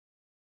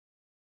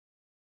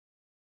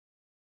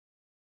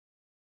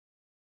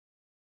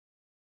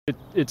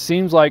It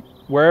seems like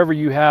wherever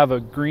you have a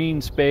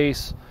green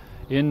space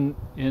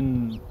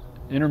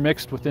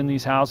intermixed within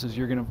these houses,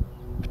 you're going to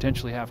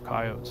potentially have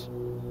coyotes.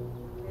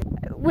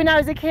 When I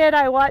was a kid,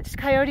 I watched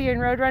Coyote and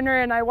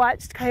Roadrunner, and I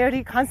watched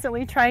Coyote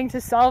constantly trying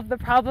to solve the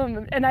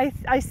problem. And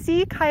I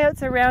see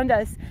coyotes around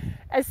us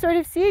as sort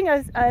of seeing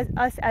us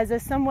as a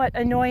somewhat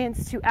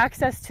annoyance to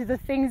access to the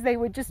things they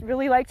would just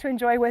really like to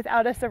enjoy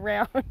without us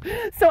around.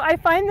 So I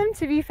find them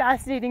to be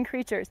fascinating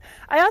creatures.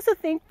 I also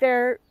think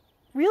they're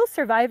real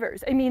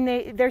survivors. I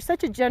mean, they're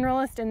such a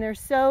generalist, and they're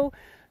so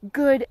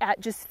good at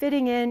just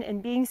fitting in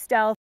and being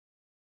stealth.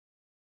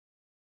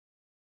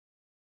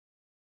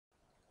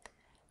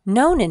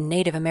 Known in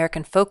Native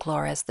American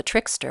folklore as the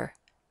trickster,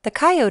 the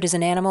coyote is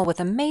an animal with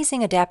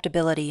amazing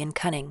adaptability and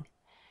cunning.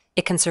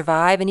 It can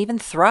survive and even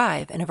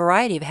thrive in a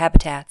variety of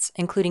habitats,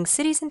 including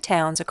cities and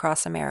towns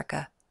across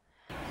America.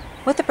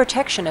 With the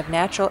protection of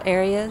natural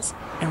areas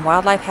and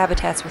wildlife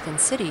habitats within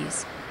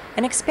cities,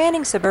 and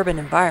expanding suburban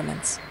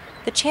environments,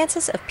 the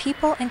chances of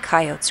people and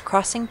coyotes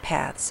crossing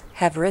paths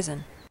have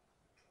risen.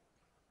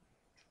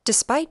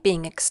 Despite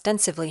being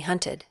extensively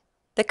hunted,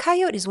 the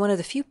coyote is one of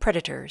the few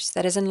predators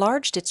that has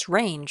enlarged its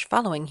range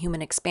following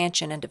human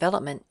expansion and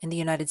development in the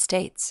United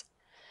States.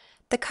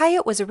 The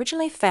coyote was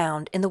originally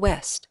found in the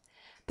West,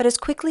 but has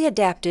quickly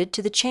adapted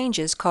to the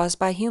changes caused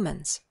by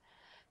humans.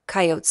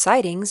 Coyote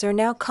sightings are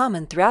now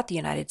common throughout the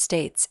United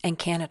States and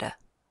Canada.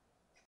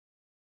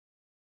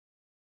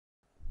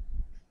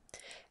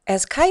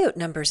 As coyote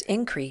numbers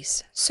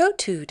increase, so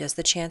too does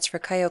the chance for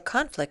coyote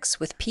conflicts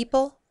with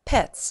people,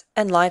 pets,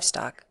 and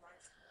livestock.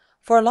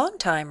 For a long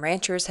time,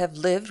 ranchers have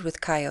lived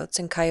with coyotes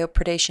and coyote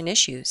predation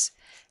issues.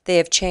 They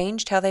have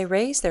changed how they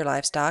raise their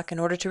livestock in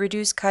order to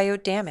reduce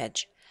coyote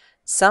damage.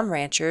 Some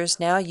ranchers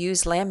now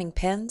use lambing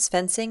pens,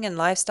 fencing, and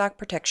livestock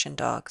protection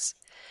dogs.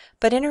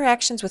 But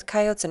interactions with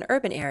coyotes in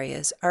urban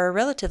areas are a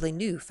relatively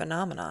new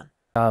phenomenon.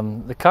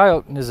 The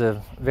coyote is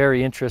a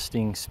very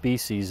interesting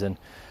species, and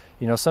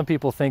some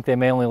people think they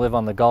may only live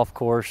on the golf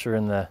course or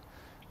in the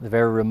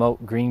very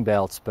remote green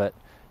belts, but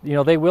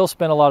they will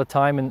spend a lot of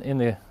time in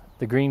the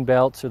green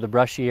belts or the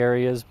brushy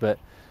areas, but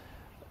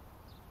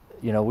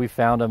we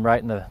found them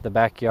right in the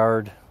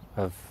backyard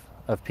of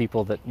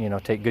people that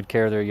take good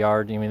care of their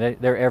yard. I mean,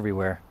 they're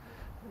everywhere,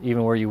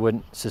 even where you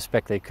wouldn't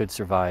suspect they could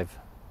survive.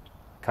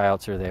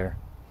 Coyotes are there.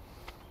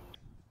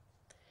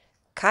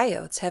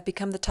 Coyotes have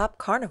become the top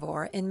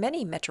carnivore in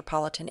many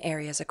metropolitan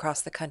areas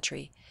across the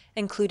country,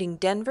 including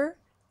Denver,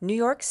 New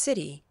York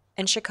City,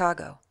 and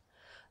Chicago.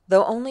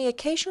 Though only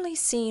occasionally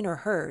seen or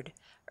heard,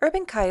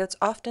 urban coyotes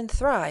often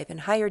thrive in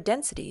higher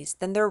densities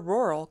than their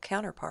rural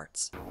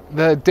counterparts.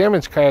 The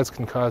damage coyotes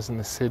can cause in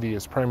the city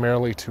is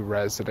primarily to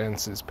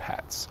residents as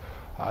pets.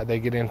 They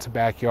get into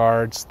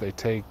backyards, they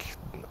take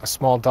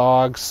small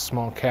dogs,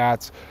 small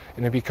cats,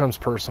 and it becomes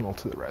personal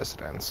to the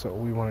residents. So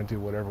we want to do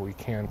whatever we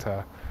can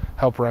to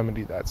help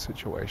remedy that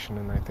situation,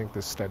 and I think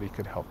this study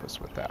could help us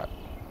with that.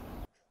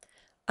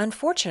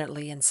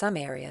 Unfortunately, in some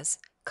areas,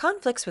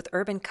 conflicts with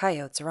urban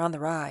coyotes are on the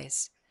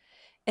rise.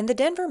 In the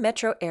Denver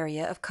metro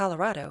area of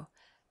Colorado,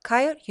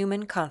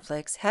 coyote-human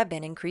conflicts have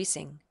been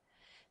increasing.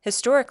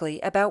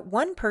 Historically, about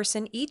one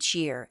person each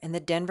year in the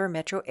Denver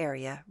metro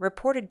area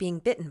reported being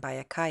bitten by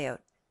a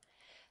coyote.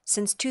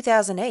 Since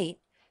 2008,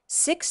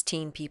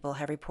 16 people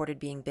have reported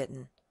being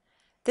bitten.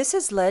 This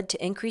has led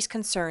to increased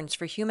concerns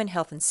for human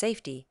health and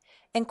safety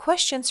and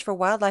questions for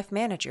wildlife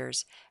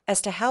managers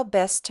as to how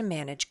best to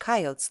manage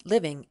coyotes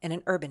living in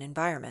an urban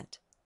environment.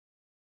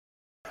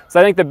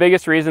 So I think the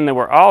biggest reason that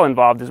we're all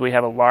involved is we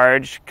have a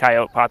large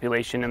coyote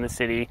population in the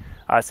city.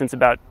 Since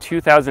about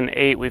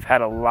 2008, we've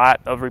had a lot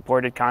of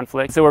reported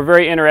conflicts. So we're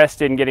very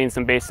interested in getting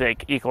some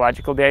basic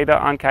ecological data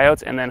on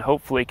coyotes and then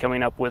hopefully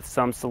coming up with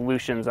some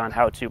solutions on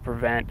how to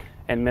prevent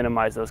and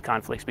minimize those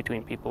conflicts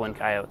between people and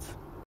coyotes.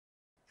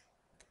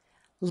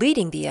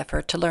 Leading the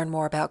effort to learn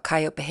more about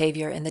coyote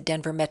behavior in the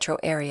Denver metro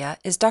area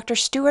is Dr.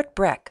 Stuart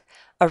Breck,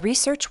 a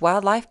research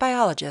wildlife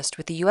biologist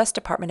with the U.S.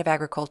 Department of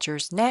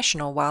Agriculture's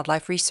National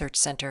Wildlife Research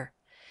Center.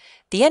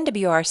 The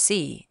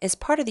NWRC is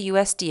part of the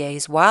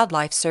USDA's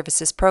Wildlife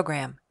Services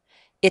Program.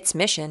 Its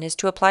mission is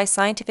to apply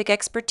scientific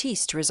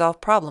expertise to resolve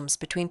problems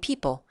between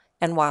people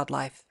and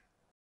wildlife.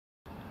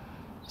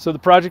 So the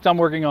project I'm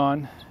working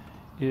on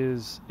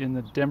is in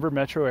the Denver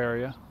metro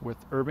area with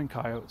urban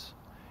coyotes,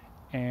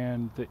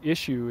 and the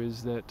issue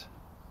is that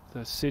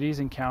the cities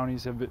and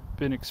counties have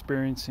been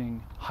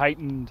experiencing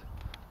heightened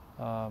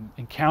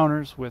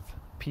encounters with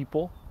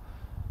people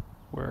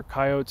where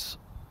coyotes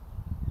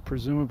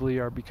presumably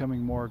are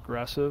becoming more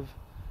aggressive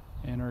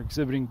and are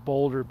exhibiting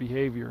bolder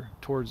behavior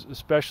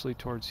especially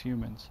towards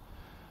humans.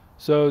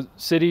 So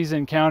cities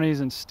and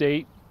counties and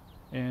state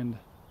and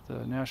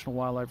the National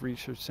Wildlife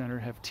Research Center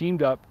have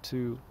teamed up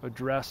to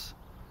address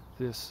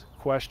this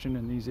question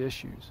and these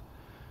issues.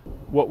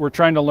 What we're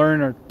trying to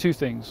learn are two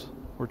things.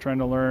 We're trying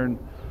to learn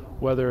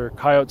whether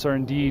coyotes are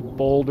indeed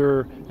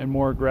bolder and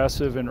more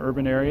aggressive in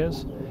urban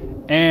areas,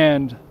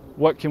 and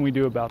what can we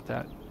do about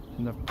that.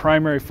 And the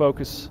primary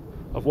focus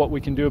of what we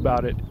can do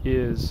about it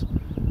is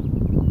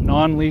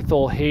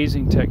non-lethal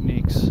hazing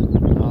techniques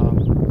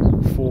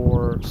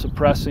for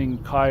suppressing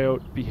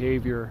coyote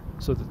behavior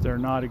so that they're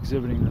not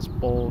exhibiting this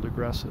bold,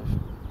 aggressive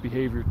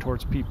behavior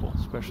towards people,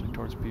 especially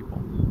towards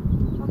people.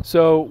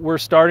 So we're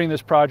starting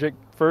this project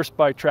first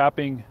by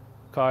trapping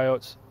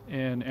coyotes,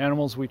 and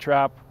animals we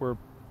trap, we're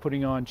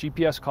putting on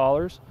GPS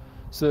collars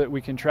so that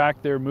we can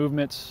track their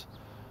movements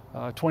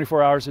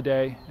 24 hours a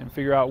day and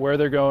figure out where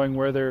they're going,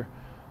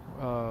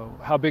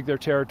 how big their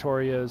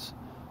territory is,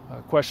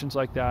 questions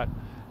like that.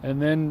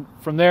 And then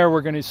from there,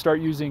 we're going to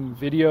start using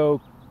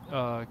video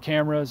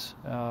cameras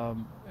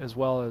as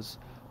well as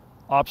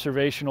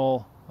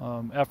observational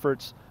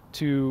efforts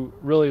to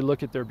really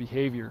look at their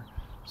behavior.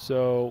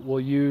 So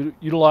we'll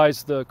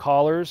utilize the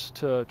collars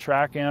to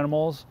track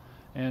animals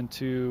and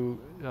to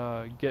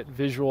get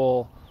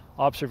visual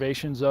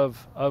observations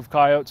of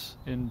coyotes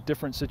in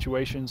different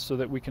situations so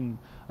that we can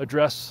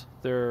address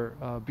their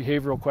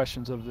behavioral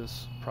questions of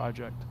this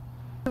project.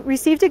 We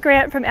received a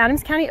grant from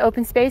Adams County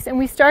Open Space, and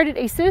we started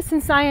a citizen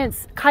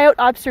science coyote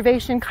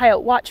observation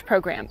coyote watch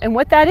program. And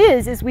what that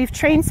is we've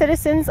trained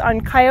citizens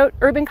on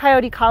urban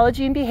coyote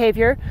ecology and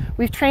behavior.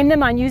 We've trained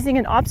them on using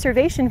an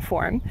observation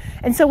form.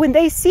 And so when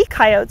they see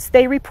coyotes,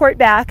 they report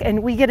back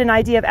and we get an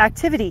idea of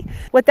activity.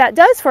 What that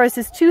does for us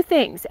is two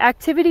things.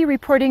 Activity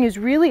reporting is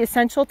really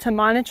essential to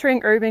monitoring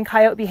urban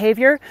coyote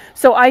behavior.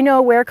 So I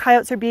know where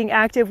coyotes are being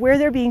active, where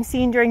they're being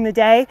seen during the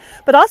day,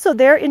 but also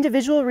their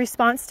individual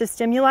response to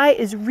stimuli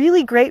is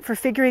really great for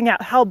figuring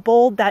out how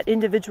bold that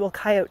individual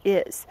coyote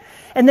is.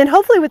 And then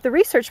hopefully with the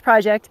research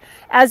project,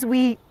 as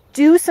we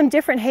do some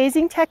different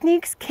hazing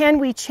techniques, can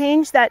we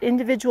change that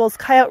individual's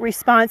coyote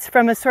response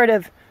from a sort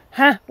of,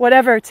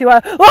 whatever, to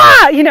a,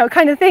 wah,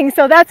 kind of thing.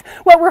 So that's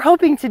what we're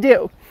hoping to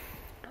do.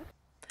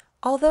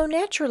 Although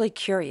naturally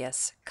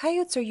curious,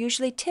 coyotes are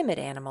usually timid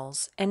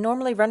animals and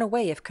normally run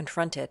away if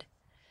confronted.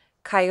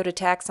 Coyote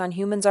attacks on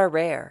humans are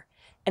rare,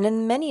 and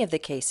in many of the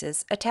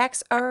cases,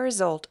 attacks are a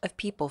result of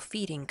people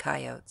feeding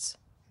coyotes.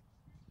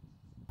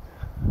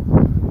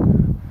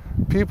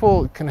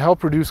 People can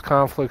help reduce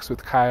conflicts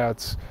with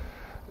coyotes.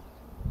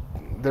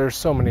 There's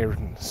so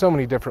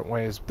many different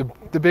ways.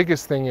 The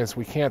biggest thing is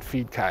we can't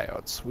feed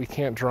coyotes. We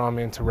can't draw them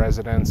into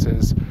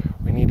residences.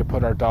 We need to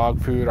put our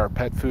dog food, our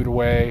pet food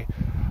away,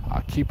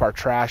 keep our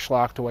trash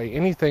locked away.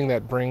 Anything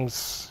that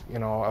brings,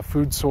 a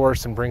food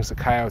source and brings the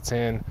coyotes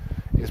in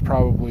is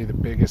probably the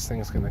biggest thing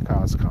that's going to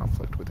cause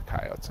conflict with the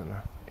coyotes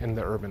in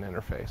the urban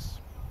interface.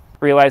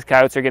 Realize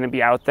coyotes are going to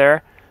be out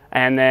there,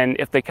 and then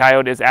if the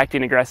coyote is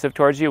acting aggressive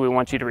towards you, we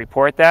want you to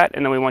report that,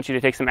 and then we want you to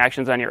take some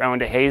actions on your own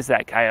to haze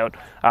that coyote,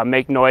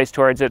 make noise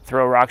towards it,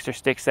 throw rocks or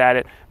sticks at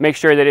it, make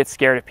sure that it's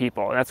scared of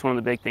people. And that's one of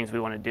the big things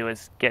we want to do,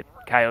 is get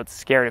coyotes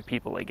scared of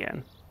people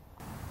again.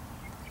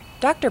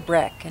 Dr.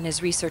 Breck and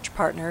his research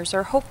partners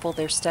are hopeful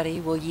their study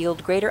will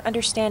yield greater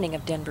understanding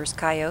of Denver's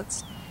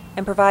coyotes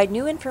and provide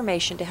new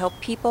information to help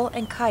people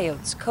and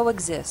coyotes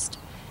coexist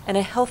in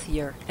a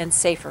healthier and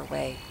safer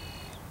way.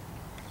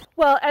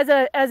 Well, as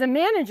a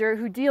manager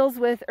who deals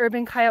with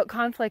urban coyote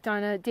conflict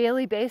on a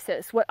daily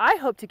basis, what I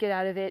hope to get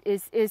out of it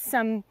is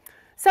some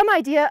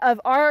idea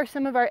of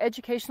some of our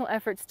educational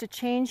efforts to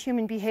change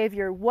human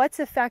behavior.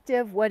 What's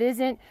effective? What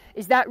isn't?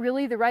 Is that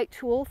really the right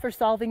tool for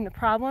solving the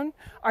problem?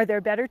 Are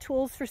there better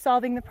tools for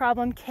solving the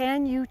problem?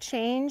 Can you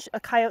change a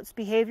coyote's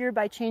behavior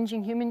by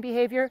changing human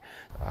behavior?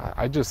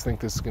 I just think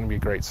this is going to be a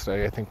great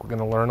study. I think we're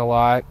going to learn a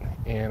lot,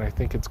 and I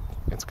think it's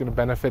going to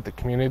benefit the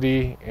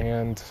community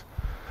and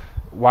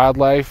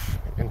wildlife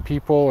and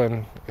people,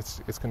 and it's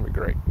going to be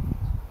great.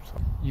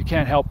 You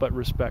can't help but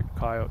respect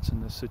coyotes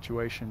in this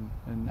situation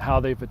and how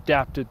they've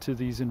adapted to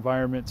these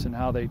environments and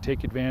how they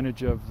take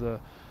advantage of the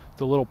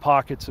little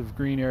pockets of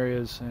green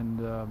areas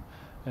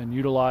and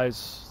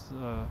utilize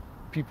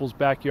people's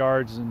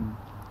backyards and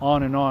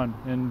on and on.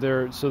 And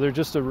they're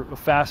just a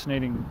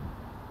fascinating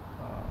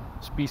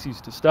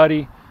species to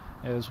study,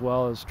 as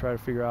well as try to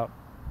figure out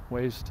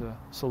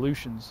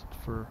solutions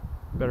for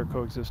better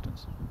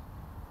coexistence.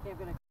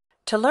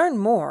 To learn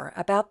more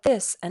about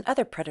this and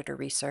other predator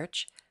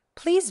research,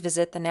 please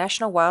visit the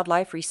National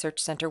Wildlife Research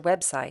Center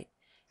website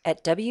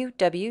at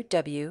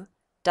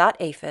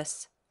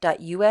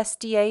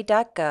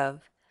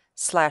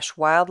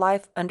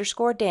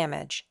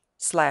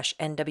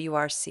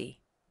www.aphis.usda.gov/wildlife_damage/NWRC.